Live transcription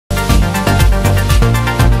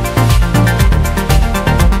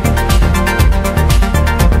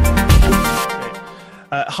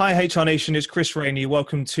Hi, HR Nation. It's Chris Rainey.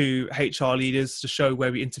 Welcome to HR Leaders, the show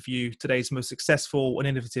where we interview today's most successful and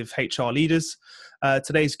innovative HR leaders.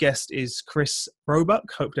 Today's guest is Chris Roebuck.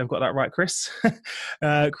 Hopefully I've got that right, Chris.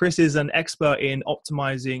 Chris is an expert in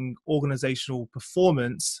optimizing organizational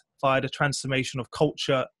performance via the transformation of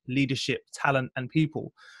culture, leadership, talent, and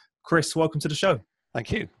people. Chris, welcome to the show. Thank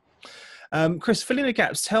you. Chris, fill in the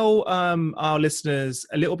gaps. Tell our listeners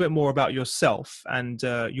a little bit more about yourself and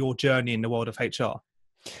your journey in the world of HR.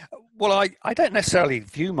 Well, I don't necessarily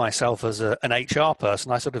view myself as an HR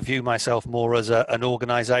person. I sort of view myself more as an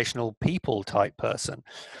organizational people type person.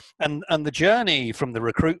 And the journey from the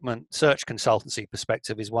recruitment search consultancy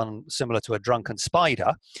perspective is one similar to a drunken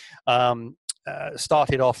spider.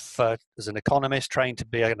 Started off as an economist, trained to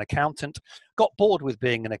be an accountant, got bored with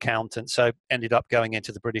being an accountant, so ended up going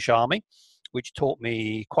into the British Army, which taught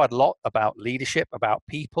me quite a lot about leadership, about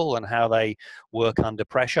people and how they work under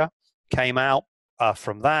pressure. Came out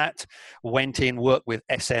from that, went in, worked with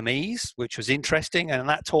SMEs, which was interesting, and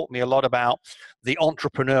that taught me a lot about the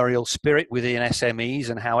entrepreneurial spirit within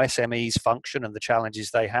SMEs and how SMEs function and the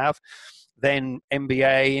challenges they have. Then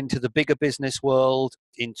MBA into the bigger business world,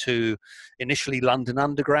 into initially London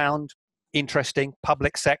Underground, interesting,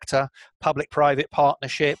 public sector, public-private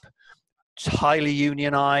partnership, highly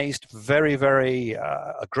unionized, very, very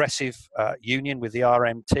aggressive union with the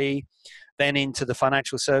RMT, then into the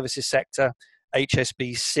financial services sector,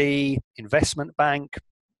 HSBC, investment bank.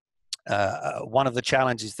 One of the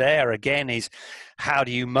challenges there, again, is how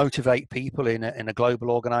do you motivate people in a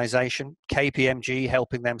global organization? KPMG,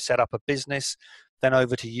 helping them set up a business, then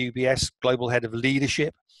over to UBS, global head of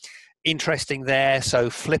leadership. Interesting there, so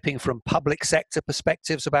flipping from public sector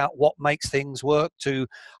perspectives about what makes things work to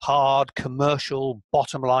hard commercial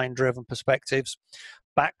bottom line driven perspectives.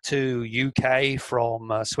 Back to UK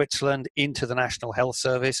from Switzerland into the National Health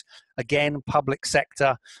Service, again public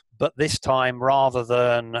sector, but this time rather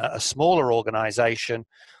than a smaller organization,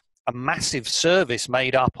 a massive service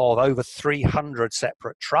made up of over 300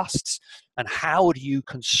 separate trusts. And how do you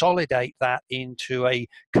consolidate that into a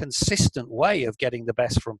consistent way of getting the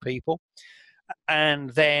best from people? And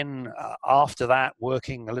then after that,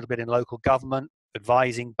 working a little bit in local government,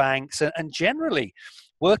 advising banks, and generally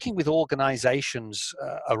working with organizations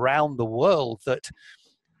around the world that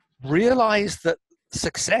realize that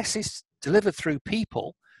success is delivered through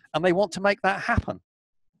people and they want to make that happen.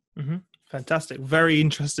 Mm-hmm. Fantastic. Very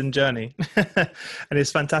interesting journey. And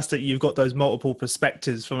it's fantastic you've got those multiple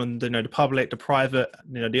perspectives from the public, the private,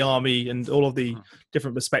 the army, and all of the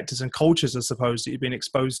different perspectives and cultures, I suppose, that you've been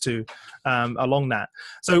exposed to along that.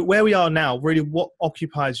 So where we are now, really, what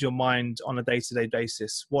occupies your mind on a day-to-day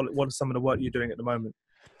basis? What are some of the work you're doing at the moment?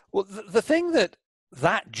 Well, the thing that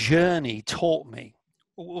journey taught me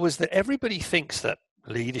was that everybody thinks that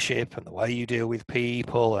leadership and the way you deal with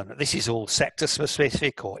people, and this is all sector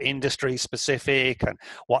specific or industry specific, and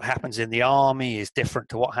what happens in the army is different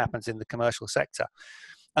to what happens in the commercial sector.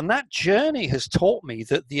 And that journey has taught me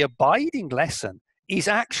that the abiding lesson is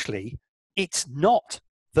actually, it's not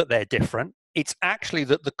that they're different, it's actually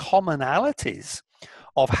that the commonalities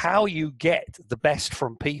of how you get the best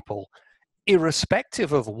from people,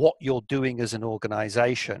 irrespective of what you're doing as an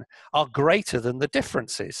organization, are greater than the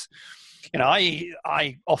differences.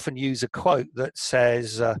 I often use a quote that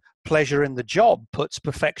says, pleasure in the job puts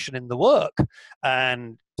perfection in the work,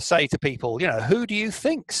 and say to people, who do you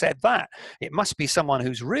think said that? It must be someone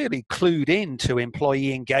who's really clued into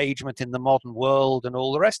employee engagement in the modern world and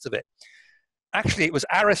all the rest of it. Actually, it was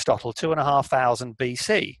Aristotle,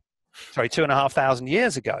 2,500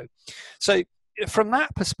 years ago. So from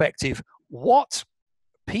that perspective, what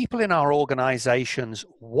people in our organizations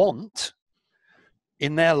want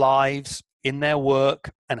in their lives, in their work,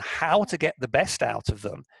 and how to get the best out of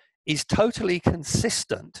them is totally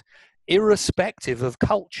consistent, irrespective of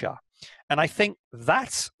culture. And I think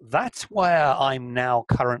that's where I'm now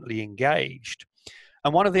currently engaged.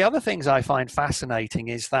 And one of the other things I find fascinating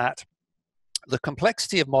is that the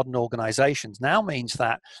complexity of modern organizations now means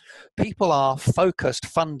that people are focused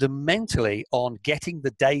fundamentally on getting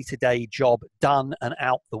the day-to-day job done and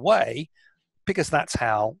out the way, because that's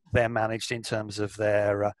how they're managed in terms of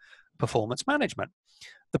their performance management.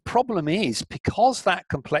 The problem is, because that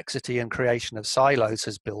complexity and creation of silos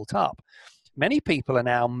has built up, many people are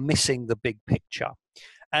now missing the big picture.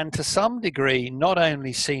 And to some degree, not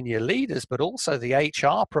only senior leaders, but also the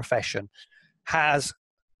HR profession has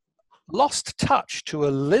lost touch to a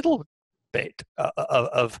little bit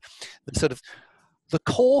of the sort of the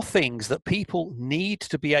core things that people need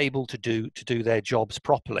to be able to do their jobs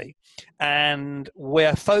properly. And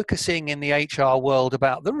we're focusing in the HR world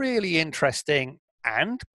about the really interesting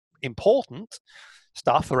and important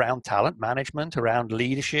stuff around talent management, around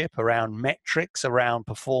leadership, around metrics, around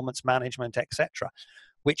performance management, etc.,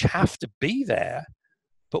 which have to be there,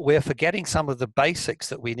 but we're forgetting some of the basics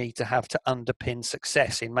that we need to have to underpin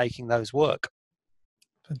success in making those work.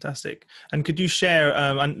 Fantastic. And could you share,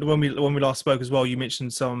 and when we last spoke as well, you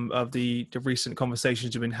mentioned some of the recent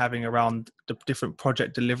conversations you've been having around the different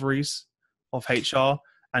project deliveries of HR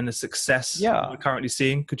and the success we're currently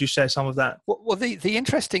seeing. Could you share some of that? Well, the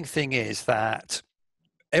interesting thing is that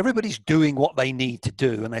everybody's doing what they need to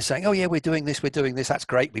do, and they're saying, oh yeah, we're doing this, that's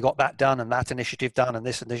great, we got that done and that initiative done and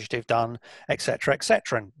this initiative done, etc.,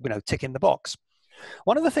 and tick in the box.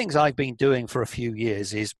 One of the things I've been doing for a few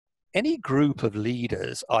years is any group of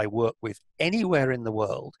leaders I work with anywhere in the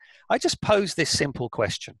world, I just pose this simple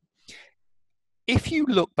question. If you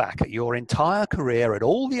look back at your entire career, at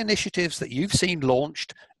all the initiatives that you've seen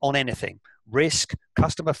launched on anything, risk,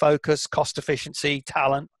 customer focus, cost efficiency,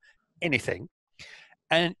 talent, anything,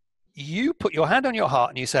 and you put your hand on your heart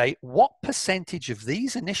and you say, what percentage of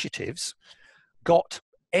these initiatives got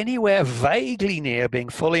anywhere vaguely near being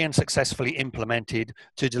fully and successfully implemented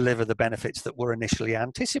to deliver the benefits that were initially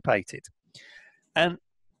anticipated? And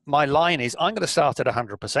my line is, I'm going to start at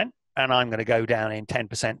 100% and I'm going to go down in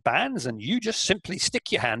 10% bands, and you just simply stick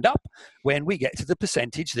your hand up when we get to the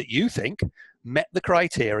percentage that you think met the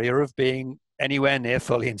criteria of being anywhere near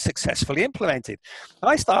fully and successfully implemented.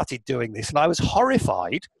 I started doing this and I was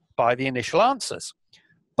horrified by the initial answers.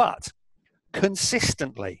 But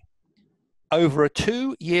consistently, over a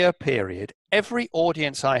 2-year period, every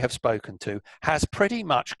audience I have spoken to has pretty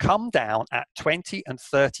much come down at 20 and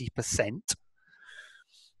 30%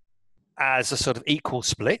 as a sort of equal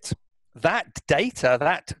split. That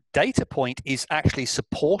data point is actually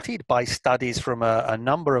supported by studies from a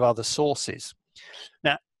number of other sources.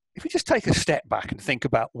 Now, if we just take a step back and think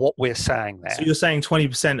about what we're saying there. So you're saying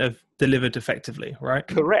 20% have delivered effectively, right?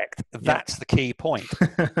 Correct. That's the key point.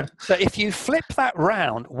 So if you flip that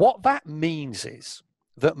round, what that means is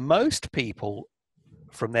that most people,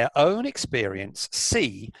 from their own experience,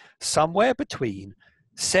 see somewhere between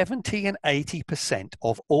 70 and 80%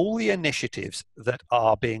 of all the initiatives that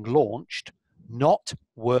are being launched not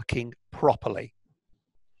working properly.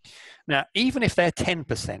 Now, even if they're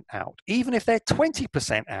 10% out, even if they're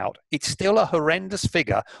 20% out, it's still a horrendous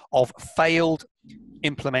figure of failed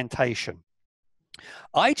implementation.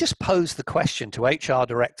 I just pose the question to HR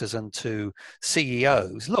directors and to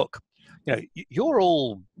CEOs, look, you're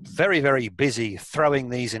all very, very busy throwing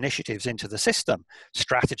these initiatives into the system,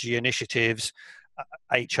 strategy initiatives,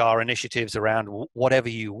 HR initiatives around whatever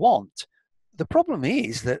you want. The problem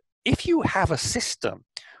is that if you have a system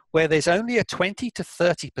where there's only a 20 to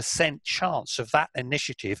 30% chance of that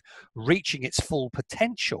initiative reaching its full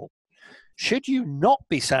potential, should you not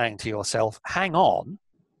be saying to yourself, hang on,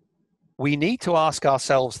 we need to ask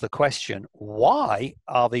ourselves the question, why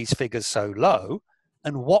are these figures so low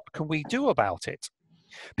and what can we do about it?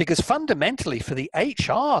 Because fundamentally for the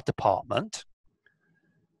HR department,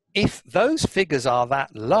 if those figures are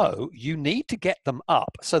that low, you need to get them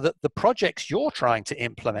up so that the projects you're trying to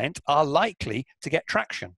implement are likely to get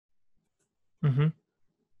traction. Mm-hmm.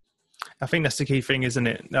 I think that's the key thing, isn't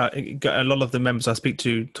it? A lot of the members I speak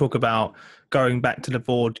to talk about going back to the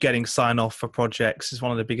board, getting sign off for projects is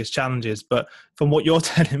one of the biggest challenges. But from what you're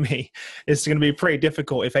telling me, it's going to be pretty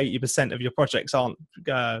difficult if 80% of your projects aren't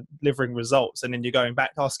delivering results, and then you're going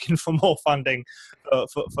back asking for more funding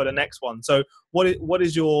for the next one. So what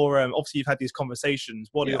is your, obviously you've had these conversations,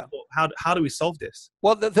 how do we solve this?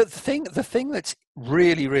 Well, the thing that's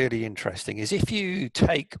really, really interesting is if you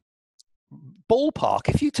take ballpark,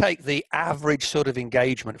 if you take the average sort of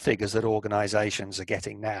engagement figures that organizations are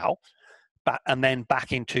getting now, and then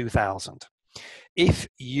back in 2000, if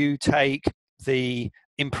you take the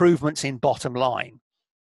improvements in bottom line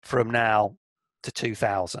from now to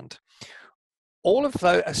 2000, all of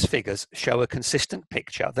those figures show a consistent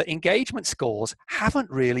picture that engagement scores haven't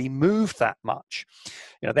really moved that much.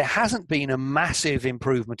 There hasn't been a massive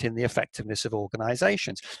improvement in the effectiveness of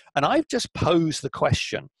organizations. And I've just posed the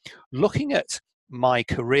question, looking at my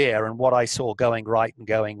career and what I saw going right and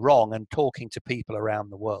going wrong and talking to people around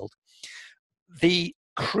the world, the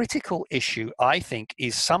critical issue, I think,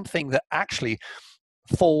 is something that actually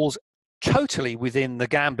falls totally within the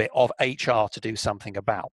gambit of HR to do something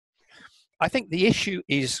about. I think the issue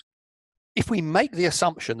is if we make the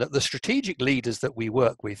assumption that the strategic leaders that we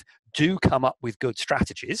work with do come up with good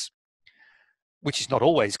strategies, which is not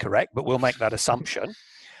always correct, but we'll make that assumption,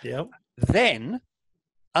 then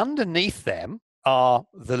underneath them are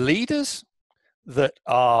the leaders that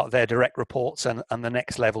are their direct reports and the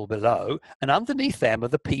next level below, and underneath them are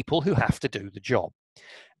the people who have to do the job.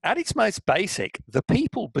 at its most basic, the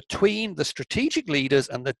people between the strategic leaders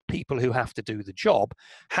and the people who have to do the job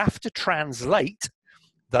have to translate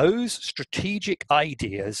those strategic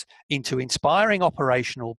ideas into inspiring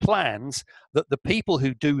operational plans that the people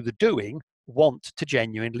who do the doing want to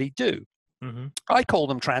genuinely do. Mm-hmm. I call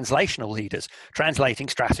them translational leaders, translating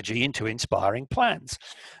strategy into inspiring plans.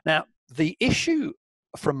 Now, the issue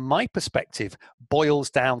from my perspective boils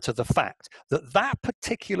down to the fact that that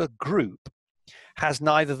particular group has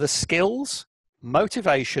neither the skills,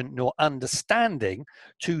 motivation, nor understanding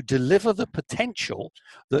to deliver the potential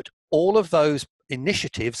that all of those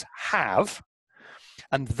initiatives have,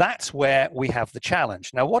 and that's where we have the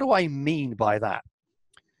challenge. Now, what do I mean by that?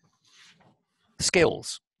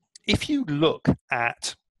 Skills. If you look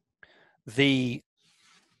at the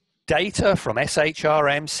data from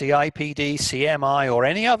SHRM, CIPD, CMI, or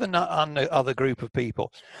any other group of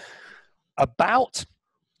people about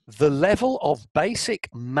the level of basic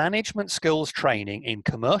management skills training in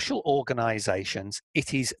commercial organizations,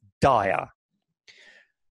 it is dire.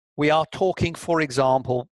 We are talking, for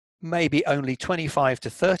example, maybe only 25 to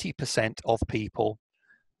 30% of people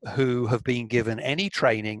who have been given any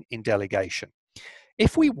training in delegation.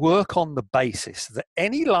 If we work on the basis that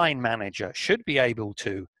any line manager should be able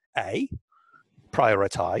to A,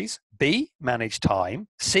 prioritize, B, manage time,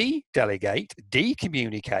 C, delegate, D,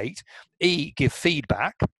 communicate, E, give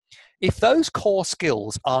feedback, if those core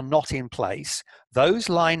skills are not in place, those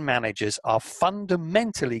line managers are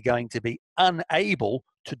fundamentally going to be unable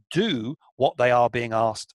to do what they are being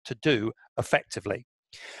asked to do effectively.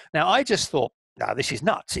 Now, I just thought, now this is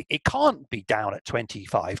nuts. It can't be down at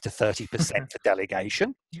 25 to 30% for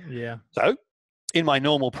delegation. Yeah. So in my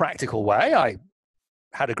normal practical way, I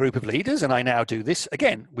had a group of leaders, and I now do this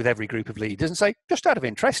again with every group of leaders and say, just out of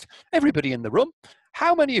interest, everybody in the room,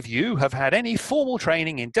 how many of you have had any formal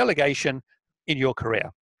training in delegation in your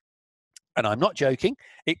career? And I'm not joking.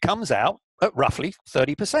 It comes out at roughly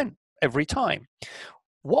 30% every time.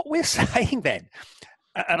 What we're saying then,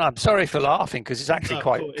 and I'm sorry for laughing because it's actually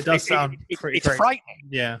it does sound pretty it's frightening.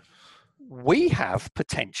 Yeah. We have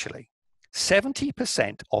potentially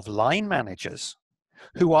 70% of line managers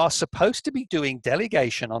who are supposed to be doing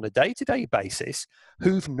delegation on a day-to-day basis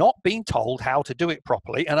who've not been told how to do it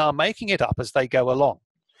properly and are making it up as they go along.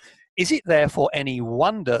 Is it therefore any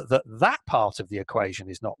wonder that that part of the equation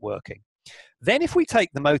is not working? Then if we take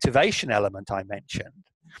the motivation element I mentioned,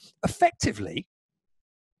 effectively,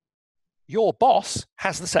 your boss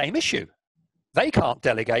has the same issue. They can't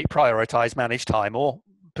delegate, prioritize, manage time, or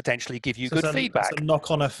potentially give you good feedback. It's a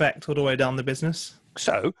knock-on effect all the way down the business.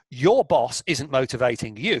 So your boss isn't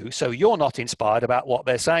motivating you, so you're not inspired about what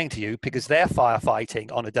they're saying to you because they're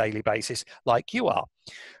firefighting on a daily basis like you are.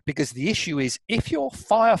 Because the issue is, if you're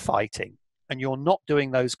firefighting and you're not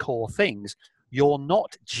doing those core things, you're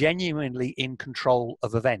not genuinely in control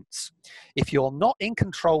of events. If you're not in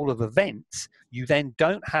control of events, you then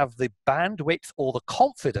don't have the bandwidth or the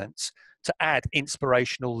confidence to add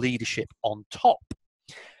inspirational leadership on top.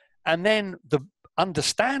 And then the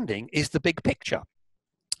understanding is the big picture.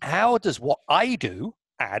 How does what I do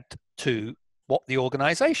add to what the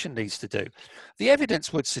organization needs to do? The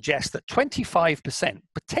evidence would suggest that 25%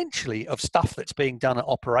 potentially of stuff that's being done at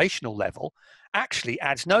operational level actually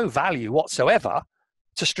adds no value whatsoever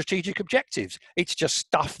to strategic objectives. It's just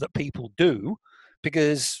stuff that people do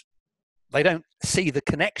because they don't see the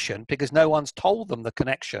connection, because no one's told them the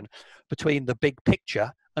connection between the big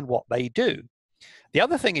picture and what they do. The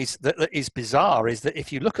other thing is that is bizarre is that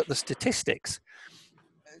if you look at the statistics,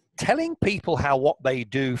 telling people how what they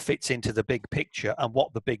do fits into the big picture and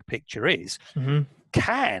what the big picture is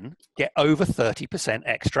can get over 30%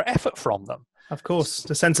 extra effort from them. Of course,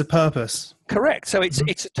 the sense of purpose. Correct. So it's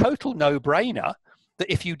a total no-brainer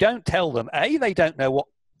that if you don't tell them, A, they don't know what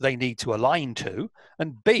they need to align to,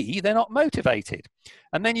 and B, they're not motivated.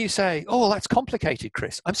 And then you say, oh, that's complicated,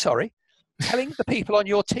 Chris. I'm sorry. Telling the people on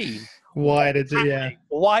your team why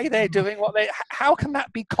they're doing what they, how can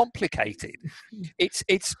that be complicated?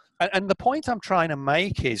 And the point I'm trying to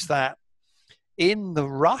make is that in the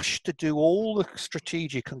rush to do all the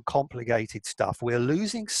strategic and complicated stuff, we're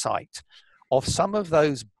losing sight of some of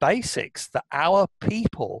those basics that our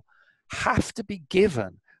people have to be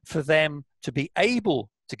given for them to be able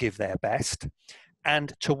to give their best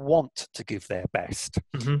and to want to give their best.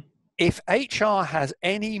 If HR has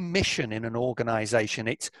any mission in an organization,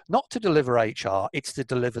 it's not to deliver HR, it's to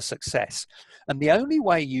deliver success. And the only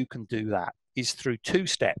way you can do that is through two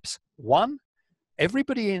steps. One,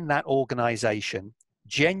 everybody in that organization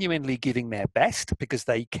genuinely giving their best because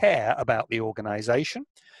they care about the organization.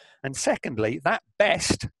 And secondly, that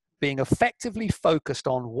best being effectively focused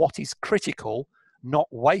on what is critical not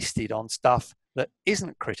wasted on stuff that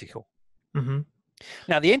isn't critical. Mm-hmm.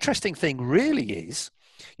 Now, the interesting thing really is,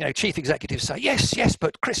 chief executives say, yes,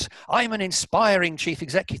 but Chris, I'm an inspiring chief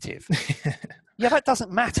executive. Yeah, that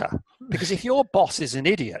doesn't matter, because if your boss is an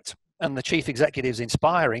idiot and the chief executive's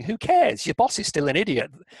inspiring, who cares? Your boss is still an idiot.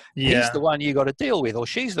 Yeah. He's the one you got to deal with, or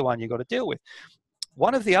she's the one you got to deal with.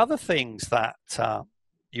 One of the other things that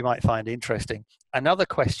you might find interesting, another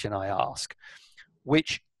question I ask,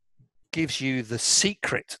 which gives you the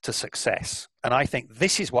secret to success, and I think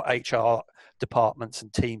this is what HR departments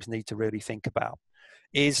and teams need to really think about,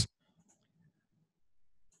 is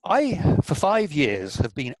I, for 5 years,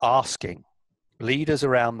 have been asking leaders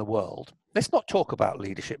around the world, let's not talk about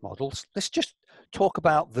leadership models, let's just talk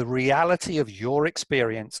about the reality of your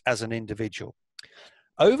experience as an individual.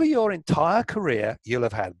 Over your entire career, you'll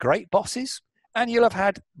have had great bosses and you'll have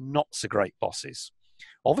had not so great bosses.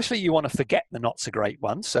 Obviously, you want to forget the not so great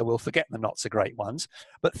ones, so we'll forget the not so great ones,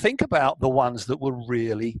 but think about the ones that were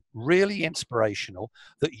really, really inspirational,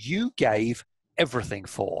 that you gave everything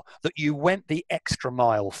for, that you went the extra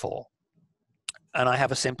mile for. And I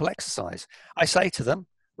have a simple exercise. I say to them,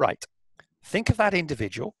 right, think of that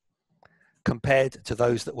individual compared to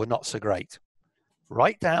those that were not so great.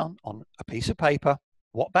 Write down on a piece of paper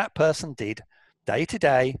what that person did day to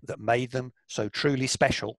day that made them so truly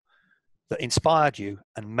special, that inspired you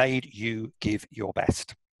and made you give your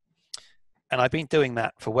best. And I've been doing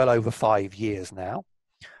that for well over 5 years now.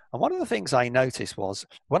 And one of the things I noticed was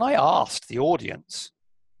when I asked the audience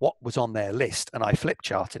what was on their list and I flip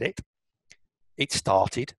charted it, it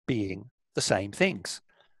started being the same things,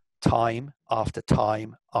 time after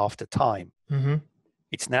time after time. Mm-hmm.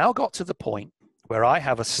 It's now got to the point where I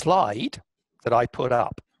have a slide that I put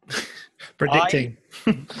up. Predicting.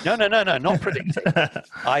 No, not predicting.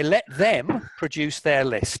 I let them produce their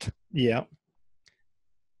list. Yeah.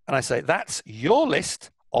 And I say, that's your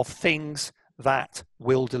list of things that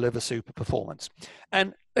will deliver super performance.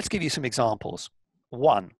 And let's give you some examples.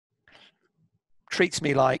 1, treats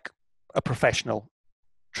me like a professional,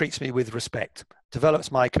 treats me with respect,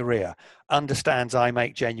 develops my career, understands I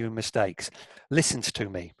make genuine mistakes, listens to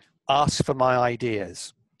me, asks for my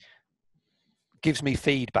ideas, gives me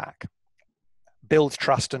feedback, builds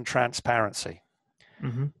trust and transparency.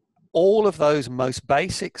 Mm-hmm. All of those most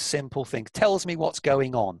basic, simple things, tells me what's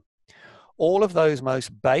going on. All of those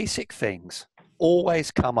most basic things always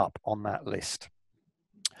come up on that list.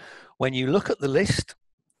 When you look at the list,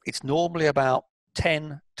 it's normally about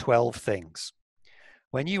 10, 12 things.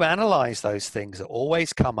 When you analyze those things that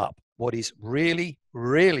always come up, what is really,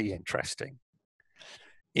 really interesting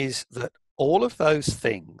is that all of those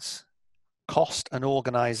things cost an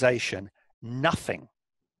organization nothing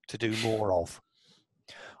to do more of.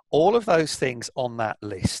 All of those things on that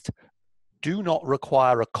list do not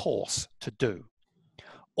require a course to do.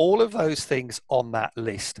 All of those things on that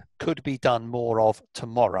list could be done more of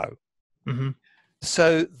tomorrow. Mm-hmm.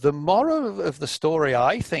 So the moral of the story,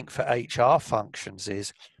 I think, for HR functions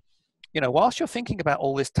is, whilst you're thinking about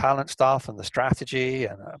all this talent stuff and the strategy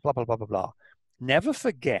and blah, blah, blah, blah, blah, never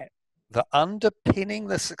forget that underpinning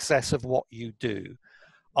the success of what you do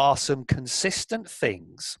are some consistent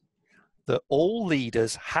things that all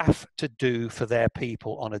leaders have to do for their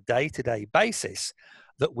people on a day-to-day basis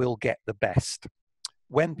that will get the best.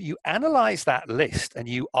 When you analyze that list and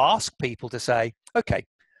you ask people to say, okay,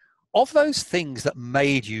 of those things that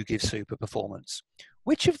made you give super performance,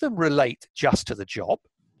 which of them relate just to the job?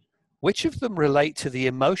 Which of them relate to the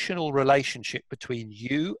emotional relationship between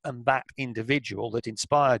you and that individual that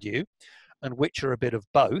inspired you? And which are a bit of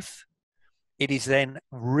both? It is then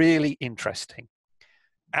really interesting.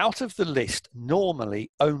 Out of the list, normally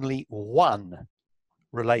only 1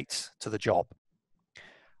 relates to the job.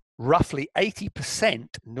 Roughly 80%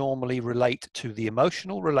 normally relate to the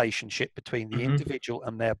emotional relationship between the individual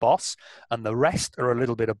and their boss, and the rest are a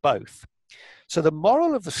little bit of both. So the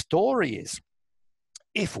moral of the story is,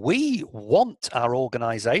 if we want our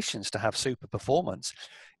organizations to have super performance,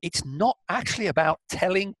 it's not actually about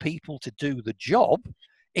telling people to do the job.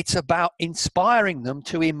 It's about inspiring them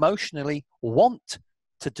to emotionally want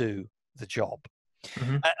to do the job.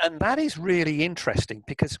 Mm-hmm. And that is really interesting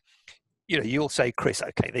because, you'll say, Chris,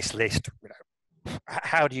 okay, this list,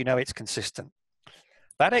 how do you know it's consistent?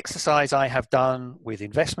 That exercise I have done with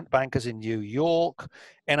investment bankers in New York,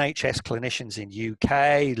 NHS clinicians in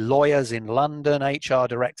UK, lawyers in London, HR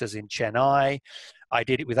directors in Chennai. I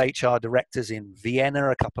did it with HR directors in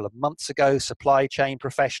Vienna a couple of months ago, supply chain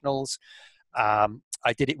professionals.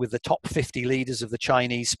 I did it with the top 50 leaders of the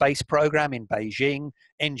Chinese space program in Beijing,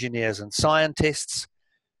 engineers and scientists,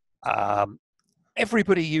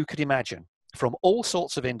 everybody you could imagine. from all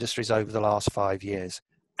sorts of industries over the last 5 years,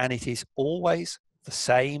 and it is always the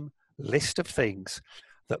same list of things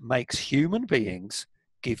that makes human beings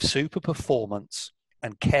give super performance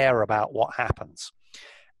and care about what happens.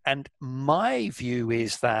 And my view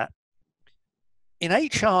is that in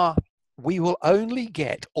HR, we will only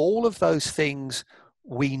get all of those things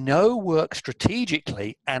we know work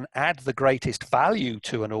strategically and add the greatest value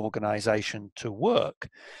to an organization to work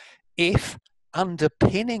if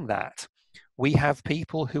underpinning that we have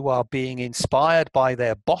people who are being inspired by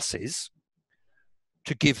their bosses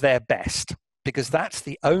to give their best, because that's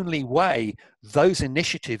the only way those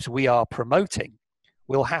initiatives we are promoting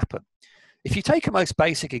will happen. If you take a most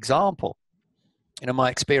basic example, my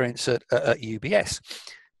experience at UBS,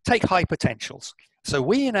 take high potentials. So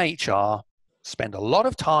we in HR spend a lot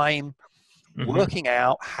of time working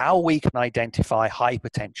out how we can identify high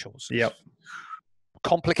potentials. Yep.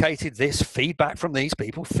 Complicated this, feedback from these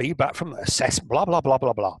people, feedback from assessment, blah, blah, blah,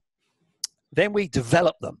 blah, blah. Then we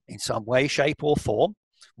develop them in some way, shape or form.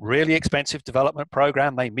 Really expensive development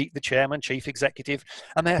program. They meet the chairman, chief executive,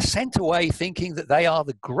 and they're sent away thinking that they are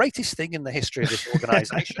the greatest thing in the history of this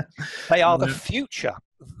organization. They are the future.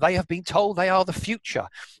 They have been told they are the future.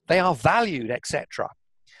 They are valued, etc.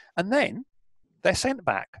 And then they're sent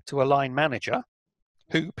back to a line manager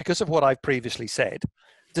who, because of what I've previously said,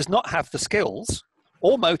 does not have the skills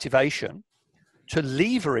or motivation to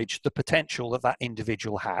leverage the potential that that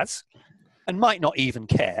individual has, and might not even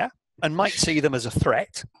care, and might see them as a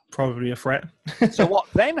threat. Probably a threat. So what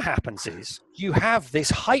then happens is you have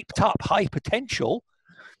this hyped up high potential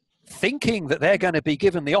thinking that they're going to be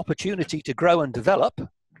given the opportunity to grow and develop,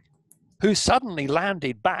 who suddenly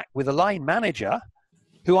landed back with a line manager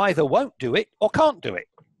who either won't do it or can't do it.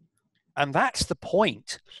 And that's the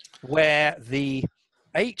point where the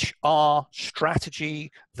HR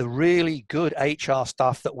strategy, the really good HR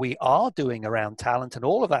stuff that we are doing around talent and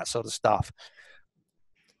all of that sort of stuff,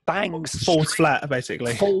 falls flat,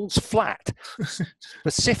 basically. Falls flat,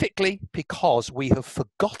 specifically because we have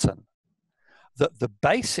forgotten that the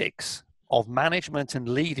basics of management and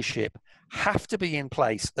leadership have to be in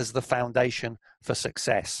place as the foundation for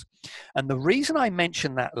success. And the reason I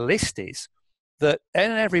mention that list is that,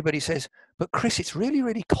 and everybody says, but Chris, it's really,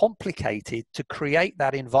 really complicated to create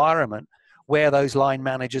that environment where those line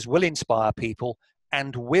managers will inspire people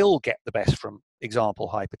and will get the best from, example,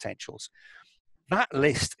 high potentials. That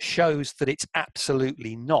list shows that it's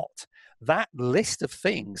absolutely not. That list of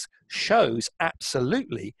things shows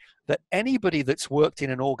absolutely that anybody that's worked in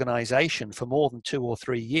an organization for more than 2 or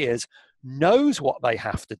 3 years knows what they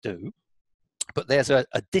have to do, but there's a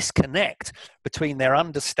disconnect between their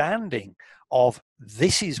understanding of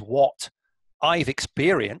this is what I've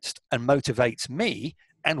experienced and motivates me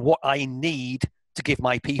and what I need to give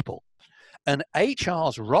my people. And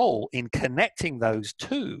HR's role in connecting those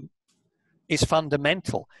two is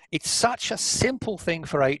fundamental. It's such a simple thing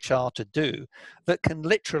for HR to do that can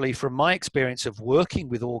literally, from my experience of working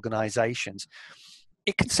with organizations,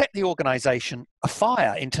 it can set the organization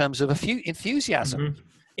afire in terms of enthusiasm.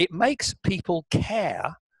 It makes people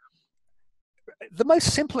care. The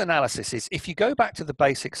most simple analysis is, if you go back to the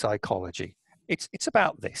basic psychology, it's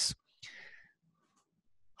about this.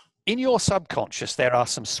 In your subconscious, there are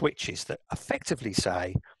some switches that effectively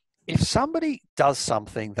say, if somebody does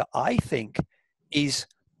something that I think is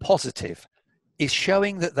positive, is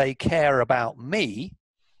showing that they care about me,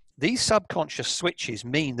 these subconscious switches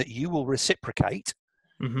mean that you will reciprocate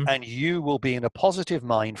and you will be in a positive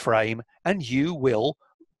mind frame and you will,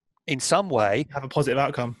 in some way, have a positive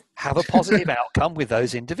outcome. Have a positive outcome with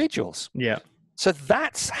those individuals. Yeah. So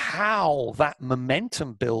that's how that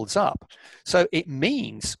momentum builds up. So it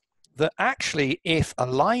means that actually, if a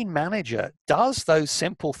line manager does those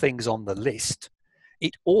simple things on the list,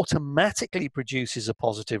 it automatically produces a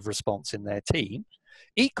positive response in their team.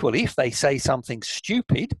 Equally, if they say something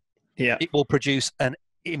stupid, it will produce an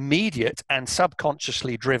immediate and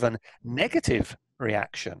subconsciously driven negative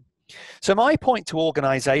reaction. So my point to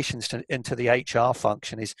organizations and to the HR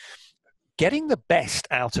function is getting the best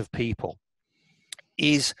out of people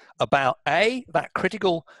is about that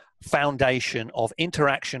critical foundation of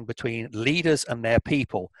interaction between leaders and their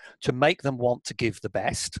people to make them want to give the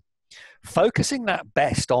best, focusing that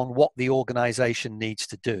best on what the organization needs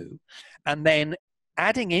to do, and then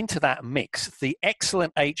adding into that mix the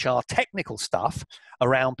excellent HR technical stuff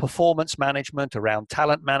around performance management, around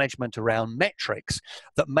talent management, around metrics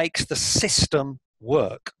that makes the system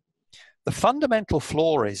work. The fundamental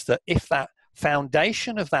flaw is that if that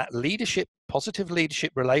foundation of that leadership, positive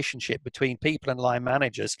leadership relationship between people and line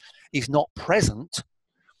managers is not present,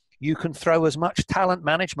 You can throw as much talent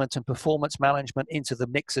management and performance management into the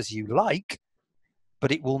mix as you like,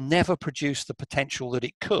 but it will never produce the potential that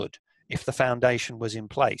it could if the foundation was in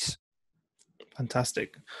place.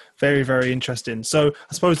 Fantastic. Very, very interesting. So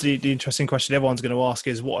I suppose the interesting question everyone's going to ask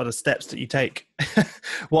is, what are the steps that you take?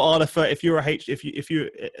 What are if you're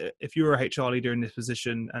a HR leader in this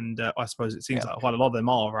position, and I suppose it seems like quite a lot of them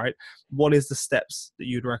are, right? What is the steps that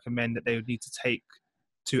you'd recommend that they would need to take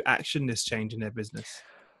to action this change in their business?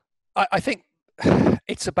 I think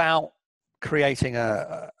it's about creating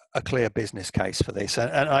a clear business case for this.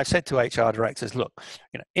 And I've said to HR directors, look,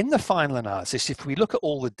 in the final analysis, if we look at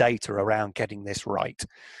all the data around getting this right,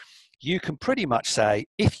 you can pretty much say,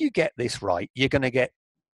 if you get this right, you're going to get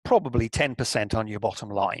probably 10% on your bottom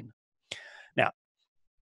line. Now,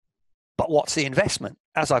 but what's the investment?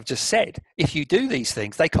 As I've just said, if you do these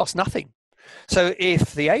things, they cost nothing. So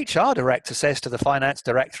if the HR director says to the finance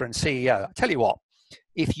director and CEO, I tell you what,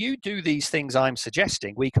 if you do these things I'm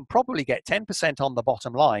suggesting, we can probably get 10% on the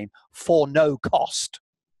bottom line for no cost.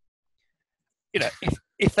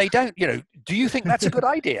 If they don't, do you think that's a good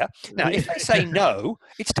idea? Now, if they say no,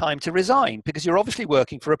 it's time to resign, because you're obviously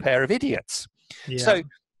working for a pair of idiots. Yeah. So,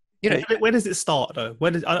 where does it start though? I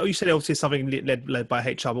know you said obviously something led by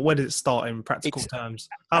HR, but where does it start in practical terms?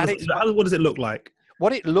 What does it look like?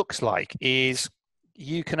 What it looks like is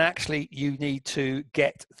you need to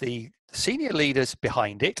get the senior leaders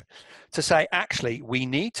behind it to say, actually, we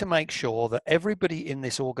need to make sure that everybody in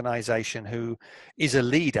this organization who is a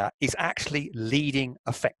leader is actually leading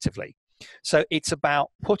effectively. So it's about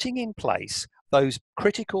putting in place those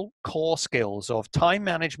critical core skills of time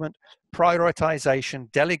management,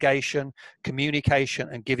 prioritization, delegation, communication,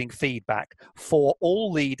 and giving feedback for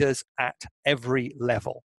all leaders at every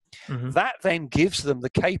level. Mm-hmm. That then gives them the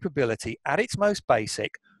capability at its most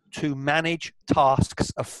basic to manage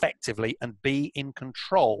tasks effectively and be in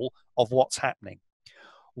control of what's happening.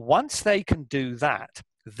 Once they can do that,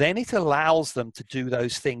 then it allows them to do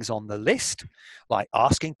those things on the list, like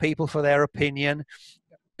asking people for their opinion,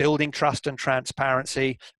 building trust and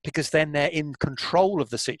transparency, because then they're in control of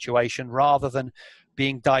the situation rather than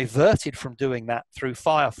being diverted from doing that through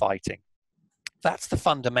firefighting. That's the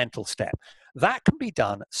fundamental step. That can be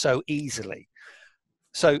done so easily.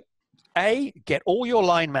 So, get all your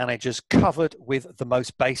line managers covered with the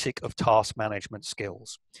most basic of task management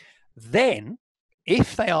skills. Then,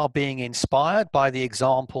 if they are being inspired by the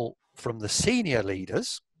example from the senior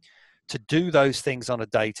leaders to do those things on a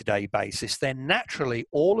day-to-day basis, then naturally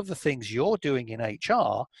all of the things you're doing in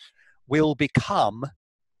HR will become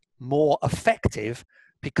more effective,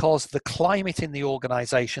 because the climate in the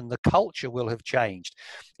organization, the culture will have changed.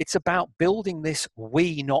 It's about building this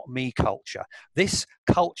we, not me culture. This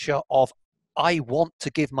culture of, I want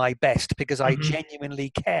to give my best because I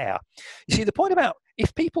genuinely care. You see, the point about,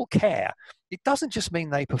 if people care, it doesn't just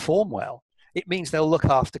mean they perform well. It means they'll look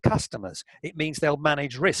after customers. It means they'll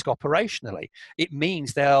manage risk operationally. It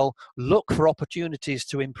means they'll look for opportunities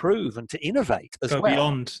to improve and to innovate as well. Go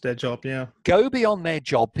beyond their job, yeah. Go beyond their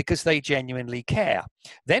job because they genuinely care.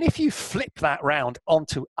 Then if you flip that round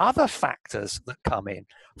onto other factors that come in,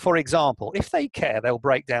 for example, if they care, they'll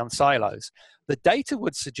break down silos. The data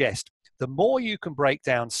would suggest the more you can break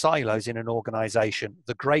down silos in an organization,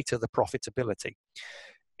 the greater the profitability.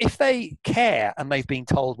 If they care and they've been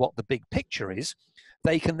told what the big picture is,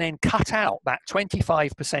 they can then cut out that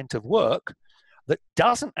 25% of work that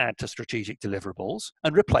doesn't add to strategic deliverables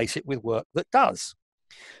and replace it with work that does.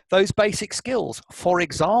 Those basic skills, for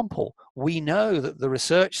example, we know that the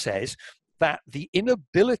research says that the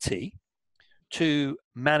inability to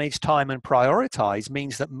manage time and prioritize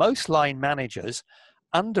means that most line managers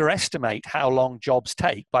underestimate how long jobs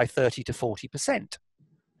take by 30 to 40%.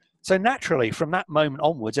 So naturally, from that moment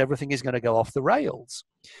onwards, everything is going to go off the rails.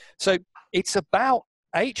 So it's about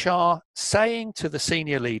HR saying to the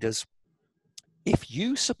senior leaders, if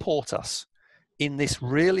you support us in this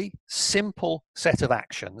really simple set of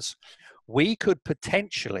actions, we could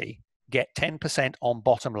potentially get 10% on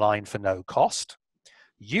bottom line for no cost.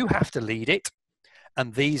 You have to lead it,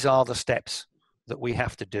 and these are the steps that we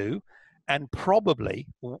have to do. And probably,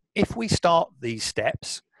 if we start these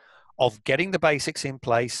steps of getting the basics in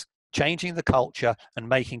place, changing the culture and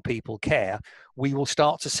making people care, we will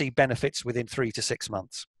start to see benefits within 3 to 6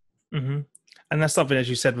 months. Mm-hmm. And that's something, as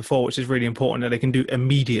you said before, which is really important, that they can do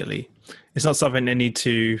immediately. It's not something they need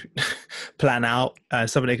to plan out,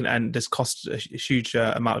 something they can, and this costs a huge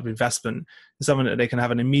amount of investment. It's something that they can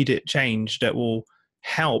have an immediate change that will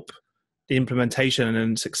help the implementation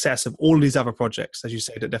and success of all these other projects, as you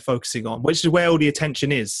say, that they're focusing on, which is where all the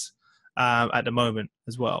attention is. at the moment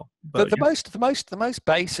as well. But But the most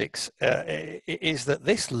basics is that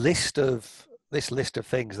this list of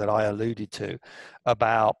things that I alluded to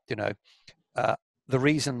about, the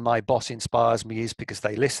reason my boss inspires me is because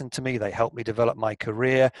they listen to me, they help me develop my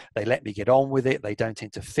career, they let me get on with it, they don't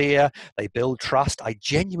interfere, they build trust. I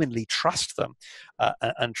genuinely trust them,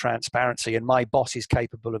 and transparency, and my boss is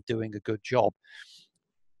capable of doing a good job.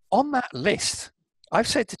 On that list, I've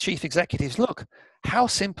said to chief executives, look, how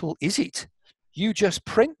simple is it? You just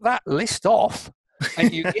print that list off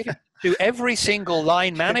and you give it to every single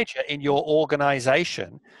line manager in your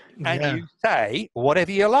organization, and you say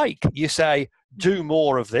whatever you like. You say, do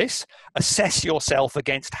more of this, assess yourself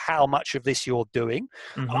against how much of this you're doing,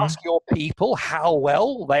 ask your people how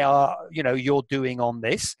well they are, you're doing on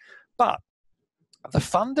this. But the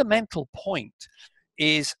fundamental point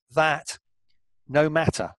is that no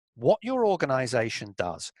matter what your organization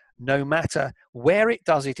does, no matter where it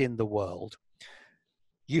does it in the world,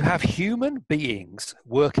 you have human beings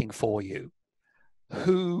working for you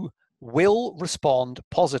who will respond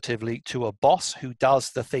positively to a boss who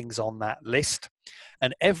does the things on that list.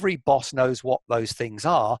 And every boss knows what those things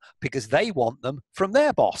are because they want them from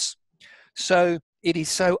their boss. So it is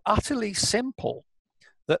so utterly simple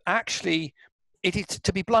that actually, it is,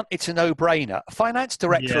 to be blunt, it's a no-brainer. A finance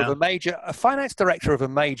director of a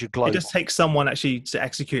major global. It just takes someone actually to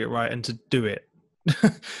execute it right and to do it.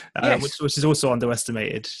 Which is also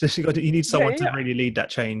underestimated. You need someone to really lead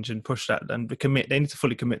that change and push that and commit. They need to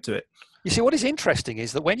fully commit to it. You see, what is interesting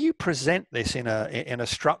is that when you present this in a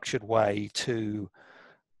structured way to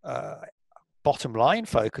bottom line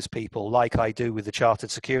focus people, like I do with the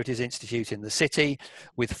Chartered Securities Institute in the city,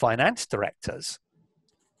 with finance directors,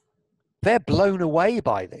 they're blown away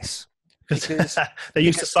by this. Because they're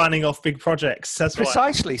used to signing off big projects. That's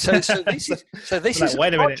precisely. So this is a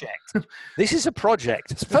project. This is a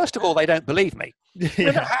project. First of all, they don't believe me.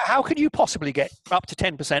 How can you possibly get up to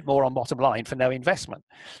 10% more on bottom line for no investment?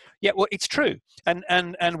 Yeah, well, it's true. And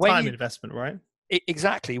when time investment, right?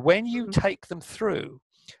 Exactly. When you take them through,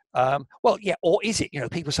 or is it?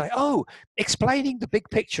 People say, "Oh, explaining the big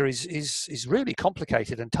picture is really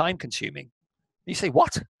complicated and time consuming." You say,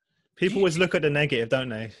 "What?" People always look at the negative, don't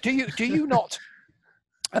they? Do you not?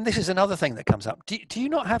 And this is another thing that comes up. Do you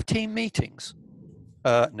not have team meetings?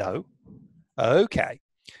 No. Okay.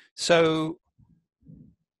 So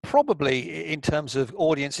probably in terms of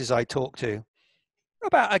audiences I talk to,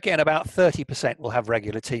 about 30% will have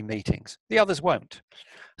regular team meetings. The others won't.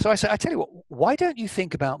 So I tell you what, why don't you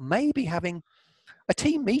think about maybe having a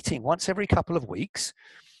team meeting once every couple of weeks,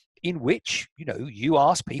 in which, you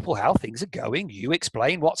ask people how things are going, you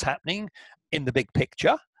explain what's happening in the big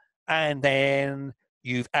picture, and then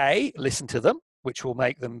you've listened to them, which will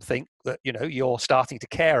make them think that, you're starting to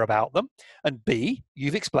care about them, and B,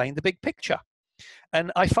 you've explained the big picture.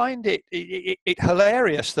 And I find it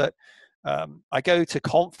hilarious that I go to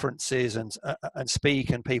conferences and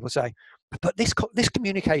speak, and people say, but this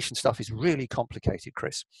communication stuff is really complicated,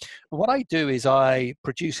 Chris. And what I do is I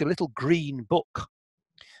produce a little green book.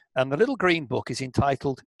 And the little green book is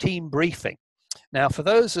entitled Team Briefing. Now, for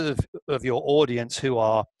those of your audience who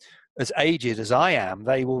are as aged as I am,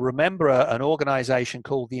 they will remember an organization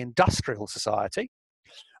called the Industrial Society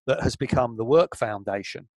that has become the Work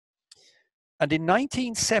Foundation. And in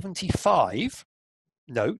 1975,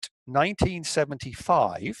 note,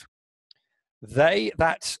 1975,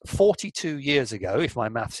 that's 42 years ago, if my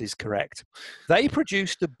maths is correct, they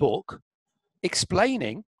produced a book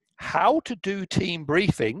explaining how to do team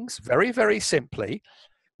briefings very, very simply,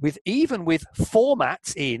 with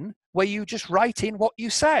formats in where you just write in what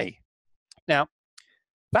you say. Now,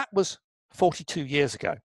 that was 42 years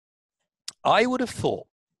ago. I would have thought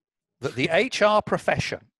that the HR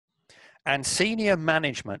profession and senior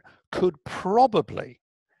management could probably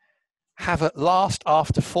have at last,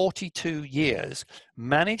 after 42 years,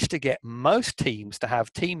 managed to get most teams to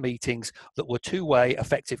have team meetings that were two-way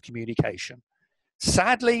effective communication.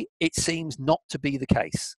 Sadly, it seems not to be the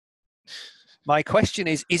case. My question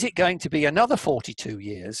is it going to be another 42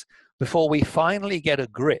 years before we finally get a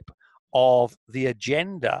grip of the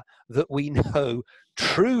agenda that we know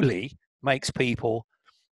truly makes people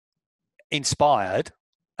inspired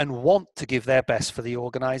and want to give their best for the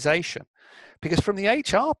organization? Because from the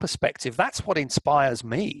HR perspective, that's what inspires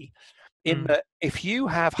me, in that if you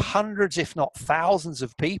have hundreds, if not thousands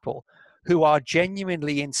of people who are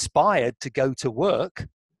genuinely inspired to go to work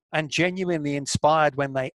and genuinely inspired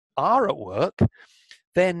when they are at work,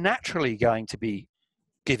 they're naturally going to be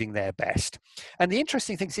giving their best. And the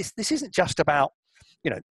interesting thing is this isn't just about,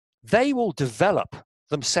 they will develop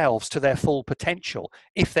themselves to their full potential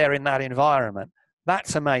if they're in that environment.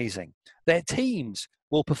 That's amazing. Their teams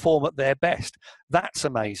will perform at their best. That's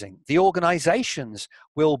amazing. The organizations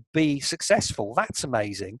will be successful. That's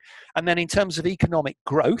amazing. And then in terms of economic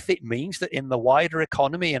growth, it means that in the wider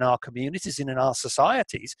economy, in our communities, and in our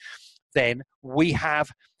societies, then we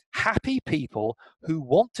have happy people who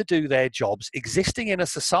want to do their jobs existing in a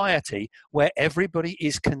society where everybody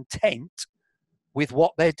is content with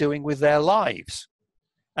what they're doing with their lives.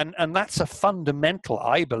 And that's a fundamental,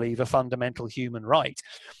 I believe, a fundamental human right.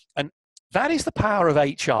 And that is the power of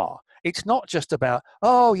HR. It's not just about,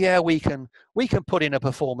 oh yeah, we can put in a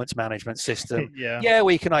performance management system. Yeah,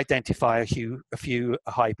 we can identify a few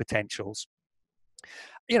high potentials.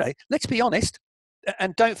 Let's be honest,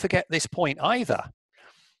 and don't forget this point either.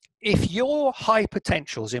 If your high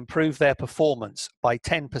potentials improve their performance by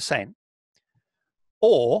 10%,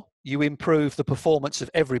 or you improve the performance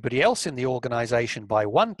of everybody else in the organization by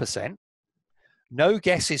 1%, no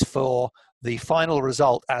guesses for the final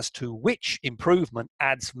result as to which improvement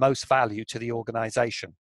adds most value to the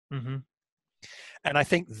organization. Mm-hmm. And I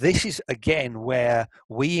think this is, again, where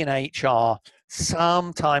we in HR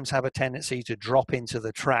sometimes have a tendency to drop into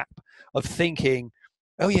the trap of thinking,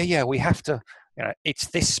 oh, yeah, we have to, it's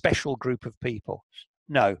this special group of people.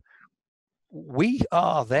 No, we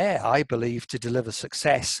are there, I believe, to deliver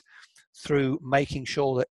success through making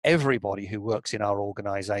sure that everybody who works in our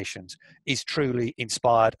organizations is truly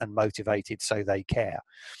inspired and motivated so they care.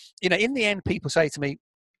 In the end, people say to me,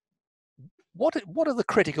 what are the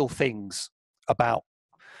critical things about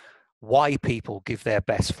why people give their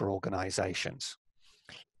best for organizations?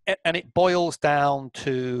 And it boils down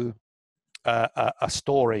to a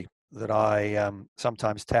story that I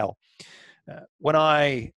sometimes tell. When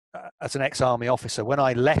I, as an ex-army officer, when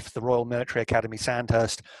I left the Royal Military Academy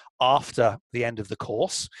Sandhurst after the end of the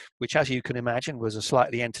course, which, as you can imagine, was a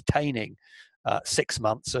slightly entertaining 6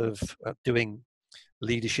 months of doing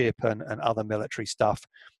leadership and other military stuff,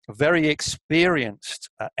 a very experienced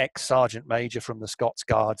ex-sergeant major from the Scots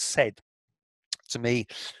Guards said to me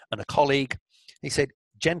and a colleague, he said,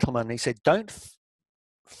 gentlemen, he said, don't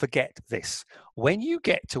forget this. When you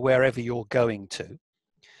get to wherever you're going to,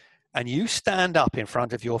 and you stand up in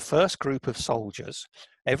front of your first group of soldiers,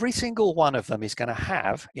 every single one of them is going to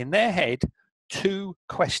have in their head 2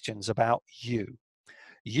 questions about you.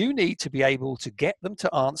 You need to be able to get them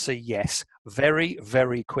to answer yes very,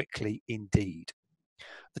 very quickly indeed.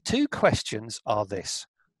 The 2 questions are this.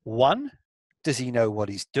 1, does he know what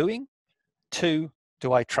he's doing? 2,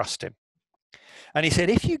 do I trust him? And he said,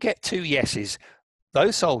 if you get 2 yeses,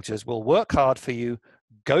 those soldiers will work hard for you,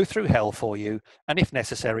 go through hell for you, and if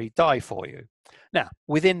necessary, die for you. Now,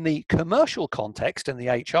 within the commercial context in the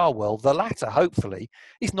HR world, the latter, hopefully,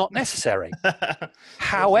 is not necessary.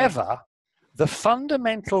 However, the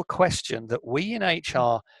fundamental question that we in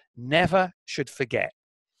HR never should forget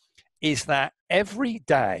is that every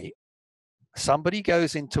day somebody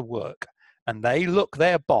goes into work and they look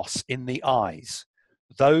their boss in the eyes,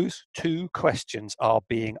 those 2 questions are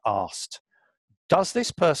being asked. Does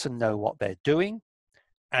this person know what they're doing?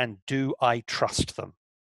 And do I trust them?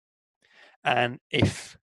 And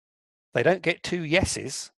if they don't get 2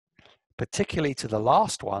 yeses, particularly to the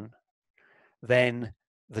last one, then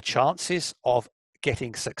the chances of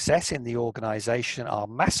getting success in the organization are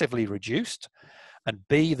massively reduced. And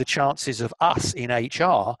B, the chances of us in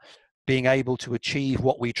HR being able to achieve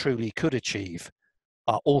what we truly could achieve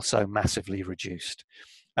are also massively reduced.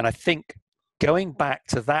 And I think going back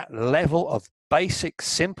to that level of basic,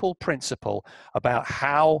 simple principle about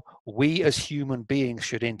how we as human beings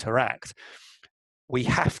should interact, we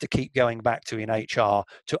have to keep going back to in HR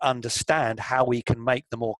to understand how we can make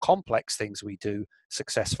the more complex things we do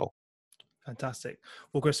successful. Fantastic.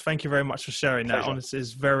 Well, Chris, thank you very much for sharing that. Honestly,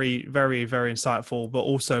 it's very, very, very insightful, but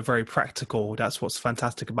also very practical. That's what's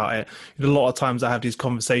fantastic about it. A lot of times I have these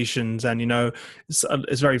conversations and,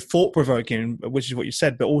 it's very thought-provoking, which is what you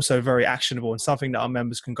said, but also very actionable and something that our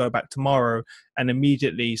members can go back tomorrow and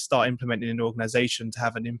immediately start implementing in the organization to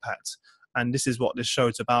have an impact. And this is what this show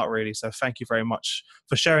is about, really. So thank you very much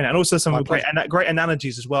for sharing that. And also some great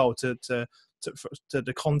analogies as well to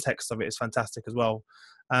the context of it is fantastic as well.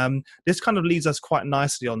 This kind of leads us quite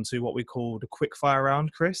nicely onto what we call the quick fire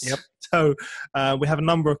round, Chris. Yep. So we have a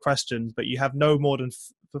number of questions, but you have no more than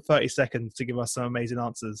 30 seconds to give us some amazing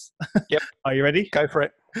answers. Yep. Are you ready? Go for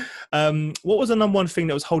it. What was the number one thing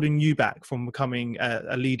that was holding you back from becoming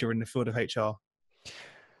a leader in the field of HR?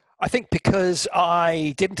 I think because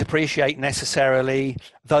I didn't appreciate necessarily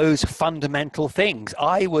those fundamental things.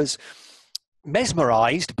 I was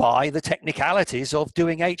mesmerized by the technicalities of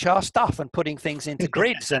doing HR stuff and putting things into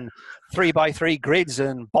grids and 3x3 grids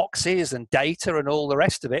and boxes and data and all the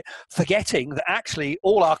rest of it, forgetting that actually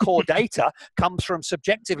all our core data comes from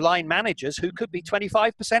subjective line managers who could be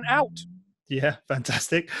 25% out. Yeah,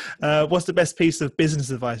 fantastic. What's the best piece of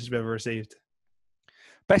business advice you've ever received?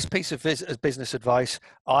 Best piece of business advice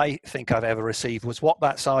I think I've ever received was what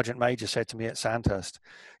that Sergeant Major said to me at Sandhurst.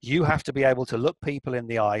 You have to be able to look people in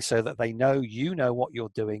the eye so that they know you know what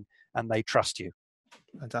you're doing and they trust you.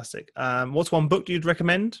 Fantastic. What's one book you'd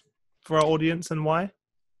recommend for our audience and why?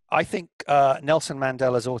 I think Nelson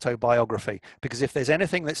Mandela's autobiography, because if there's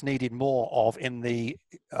anything that's needed more of in the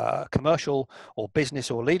commercial or business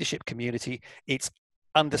or leadership community, it's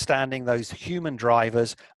understanding those human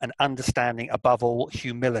drivers and understanding, above all,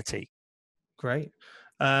 humility. Great.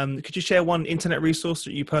 Could you share one internet resource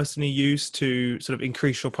that you personally use to sort of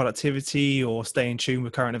increase your productivity or stay in tune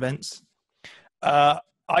with current events? I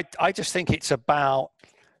just think it's about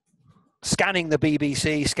scanning the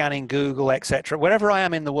BBC, scanning Google, etc. Wherever I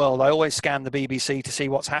am in the world, I always scan the BBC to see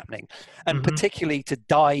what's happening, and particularly to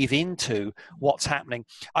dive into what's happening.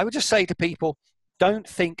 I would just say to people, don't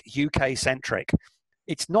think UK-centric.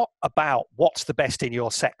 It's not about what's the best in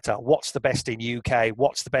your sector, what's the best in UK,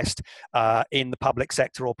 what's the best in the public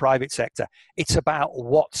sector or private sector. It's about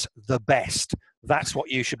what's the best. That's what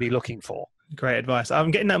you should be looking for. Great advice.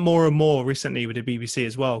 I'm getting that more and more recently with the BBC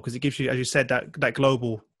as well, because it gives you, as you said, that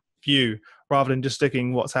global view rather than just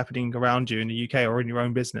looking what's happening around you in the UK or in your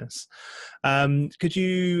own business. Could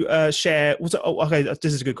you share? Okay,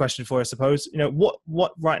 this is a good question for you, I suppose. You know,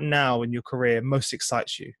 what right now in your career most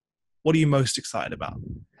excites you? What are you most excited about?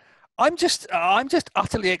 I'm just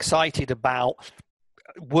utterly excited about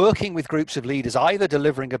working with groups of leaders, either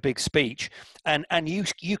delivering a big speech, and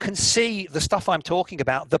you can see the stuff I'm talking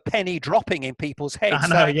about, the penny dropping in people's heads. I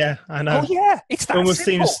know, yeah, I know. Oh yeah, it's that almost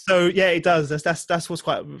simple. Seems so. Yeah, it does. That's what's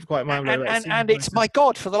quite mind-blowing. And it's, my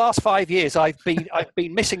God, for the last 5 years, I've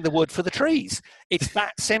been missing the wood for the trees. It's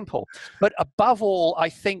that simple. But above all, I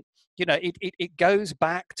think, you know, it goes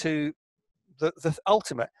back to the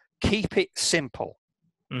ultimate. Keep it simple.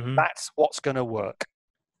 That's what's going to work.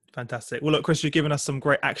 Fantastic. Well, look, Chris, you've given us some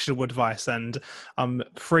great actionable advice, and I'm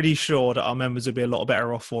pretty sure that our members will be a lot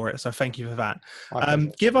better off for it. So thank you for that.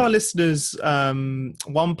 Give our listeners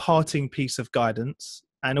one parting piece of guidance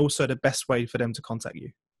and also the best way for them to contact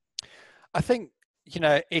you. I think, you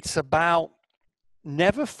know, it's about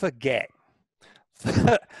never forget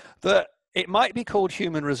that it might be called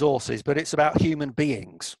human resources, but it's about human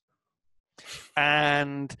beings.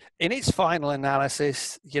 And in its final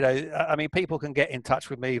analysis, you know, I mean, people can get in touch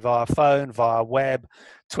with me via phone, via web,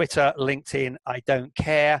 Twitter, LinkedIn. I don't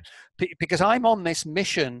care, because I'm on this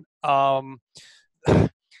mission. The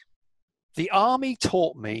army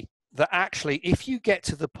taught me that actually, if you get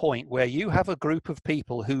to the point where you have a group of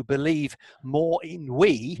people who believe more in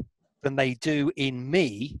we than they do in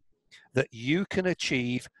me, that you can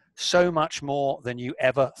achieve so much more than you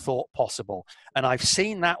ever thought possible. And I've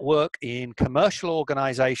seen that work in commercial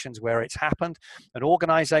organizations where it's happened, and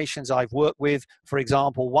organizations I've worked with. For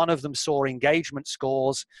example, one of them saw engagement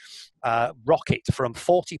scores rocket from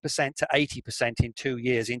 40% to 80% in 2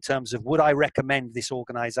 years in terms of, would I recommend this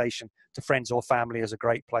organization to friends or family as a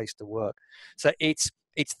great place to work? So it's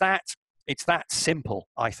that simple,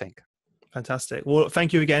 I think. Fantastic. Well,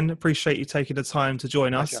 thank you again. Appreciate you taking the time to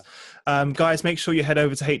join us. Guys, make sure you head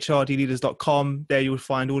over to hrdleaders.com. There you will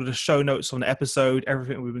find all of the show notes on the episode,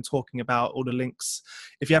 everything we've been talking about, all the links.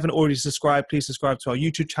 If you haven't already subscribed, please subscribe to our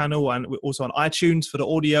YouTube channel, and we're also on iTunes for the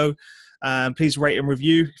audio. Please rate and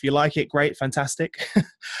review. If you like it, great, fantastic.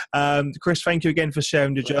 Chris, thank you again for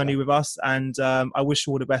sharing the journey with us, and I wish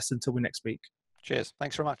you all the best until we next speak. Cheers.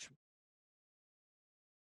 Thanks very much.